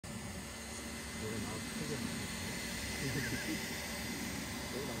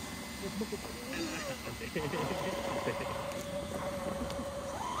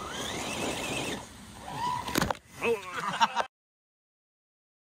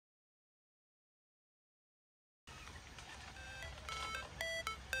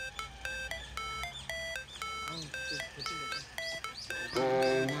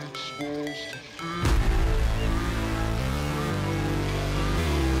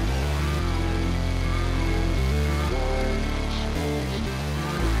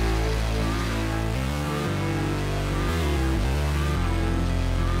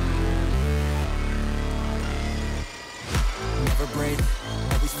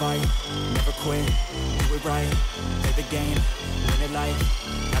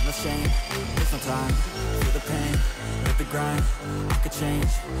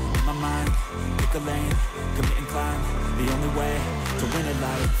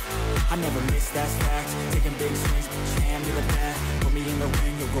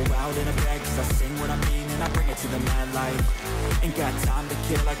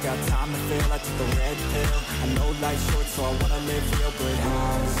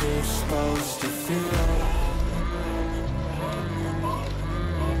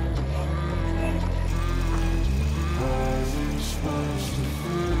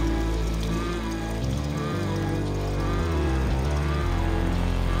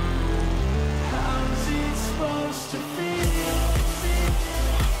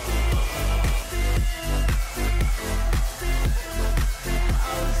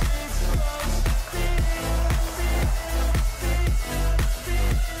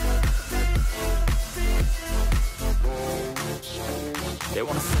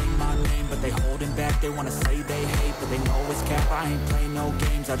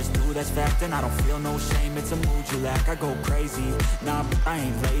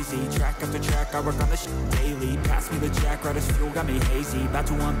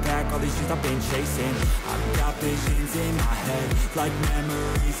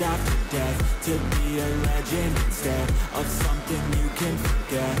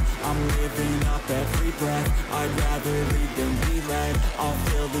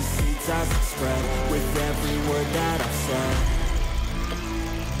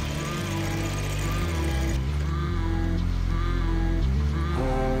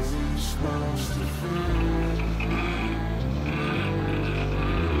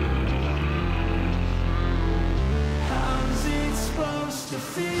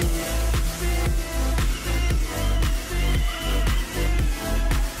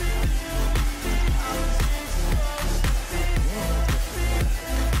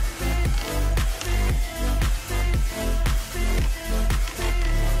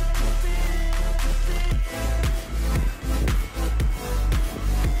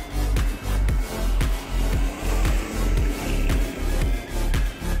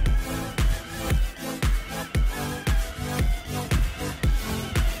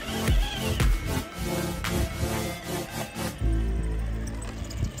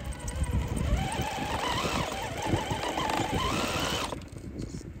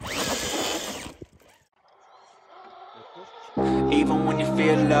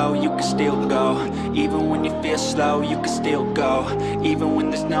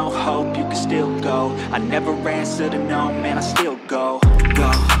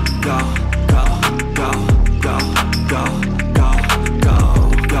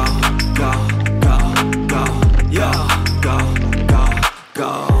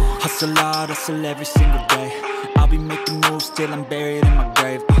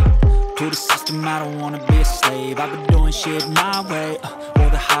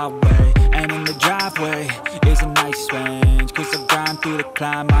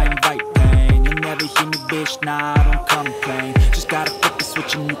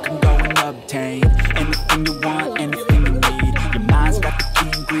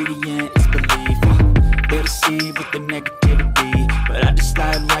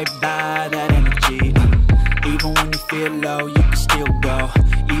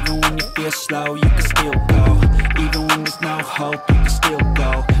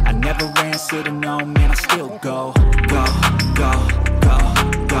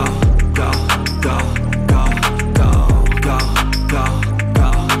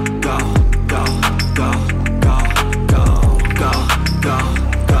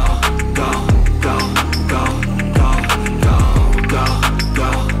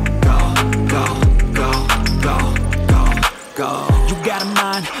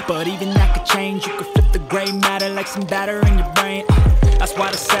That's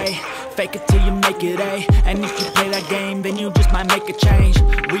why they say, fake it till you make it A. And if you play that game, then you just might make a change.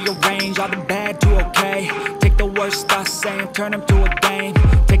 Rearrange all the bad to okay. Take the worst thoughts saying, turn them to a game.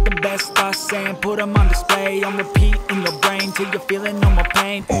 Take the best thoughts saying, put them on display. On repeat in your brain till you're feeling no more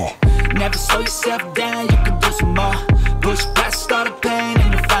pain. Never slow yourself down, you can do some more. Push past all the pain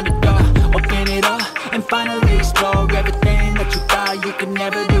and you'll find a door. Open it up and finally explore everything that you thought you could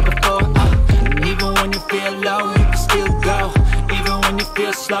never do before. And even when you feel low, you can still go. Even when you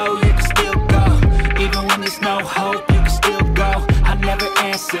feel slow, you can still go. Even when there's no hope, you can still go. I never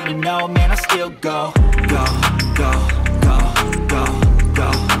answer to no, man, I still go. Go, go, go, go,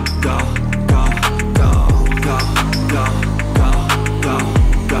 go, go, go, go, go, go, go, go,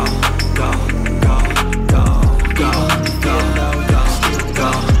 go, go, go, go, go, go, still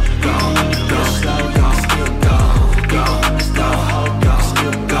go, go, go, slow, go, still go, go, no hope, go,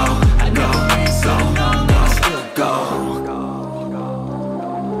 still go. I never answer to no, man, I still go.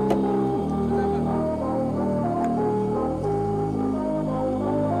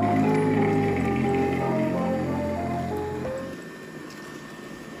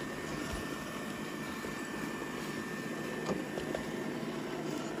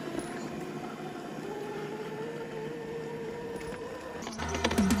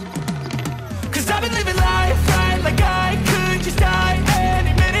 I've been living life right like I could just die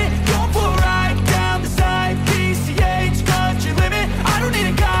any minute. Going for a ride down the side, PCH country limit. I don't need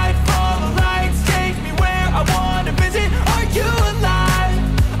a guide, follow lights, take me where I wanna visit. Are you alive?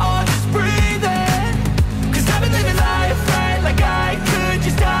 Or just breathing? Cause I've been living life right like I could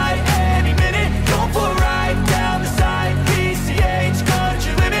just die any minute. Going for a ride down the side, PCH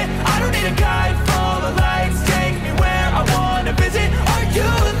country limit. I don't need a guide, follow lights, take me where I wanna visit. Are you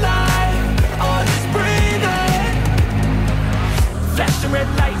alive? Flashing red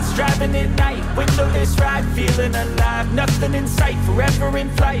lights, driving at night, windowless ride, feeling alive. Nothing in sight, forever in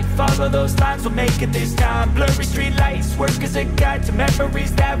flight. Follow those lines, we'll make it this time. Blurry street lights, work as a guide to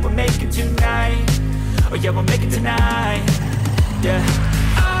memories that we're making tonight. Oh yeah, we'll make it tonight. Yeah.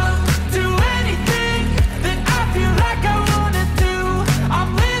 I'll do anything that I feel like I wanna do.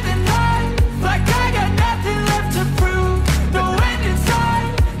 I'm living life like I got nothing left to prove. No end in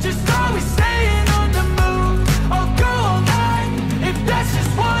sight, just always staying on the move. I'll go all night if that's just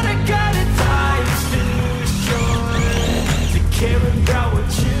what I gotta do. Life's too short to care about what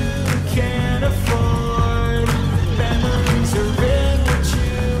you can't afford. Memories are in what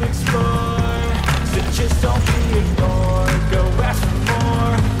you explore, so just don't be ignored. Go ask for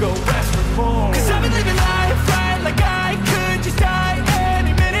more, go ask for more. Cause I've been living life right like I could just die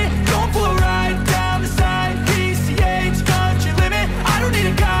any minute. Going for a ride down the side, PCH country limit. I don't need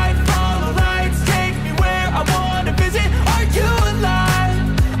a guide, follow lights, take me where I wanna visit. Are you alive?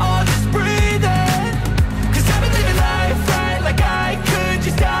 Or just breathing? Cause I've been living life right like I could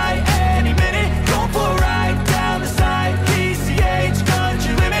just die any minute. Going for a ride down the side, PCH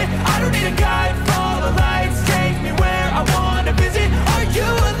country limit. I don't need a guide, follow lights, take me where I wanna visit. Are you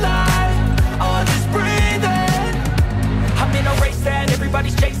alive? Or just breathing? I'm in a race that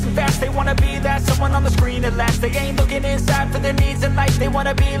everybody's chasing fast. They wanna be that someone on the screen at last. They ain't looking inside for their needs in life. They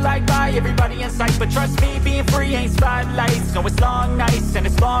wanna be liked by everybody in sight. But trust me, being free ain't spotlights. No, it's long nights and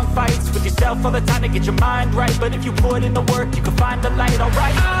it's long fights with yourself all the time to get your mind right. But if you put in the work, you can find the light,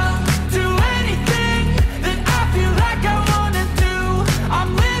 alright? I'll do anything that I feel like I wanna do.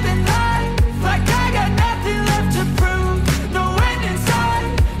 I'm living life like I got nothing left to prove. No end in sight,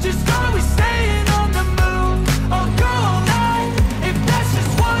 just always staying on the move. I'll go all night if that's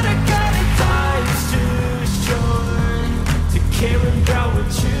just what I gotta do. Life's too short to care about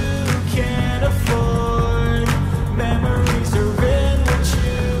what you can't afford. Memories are in what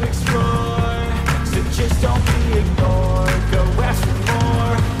you explore, so just don't be ignored. Go ask for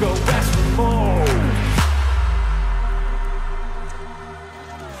more, go ask for more.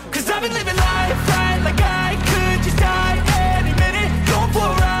 Cause I've been living life right like I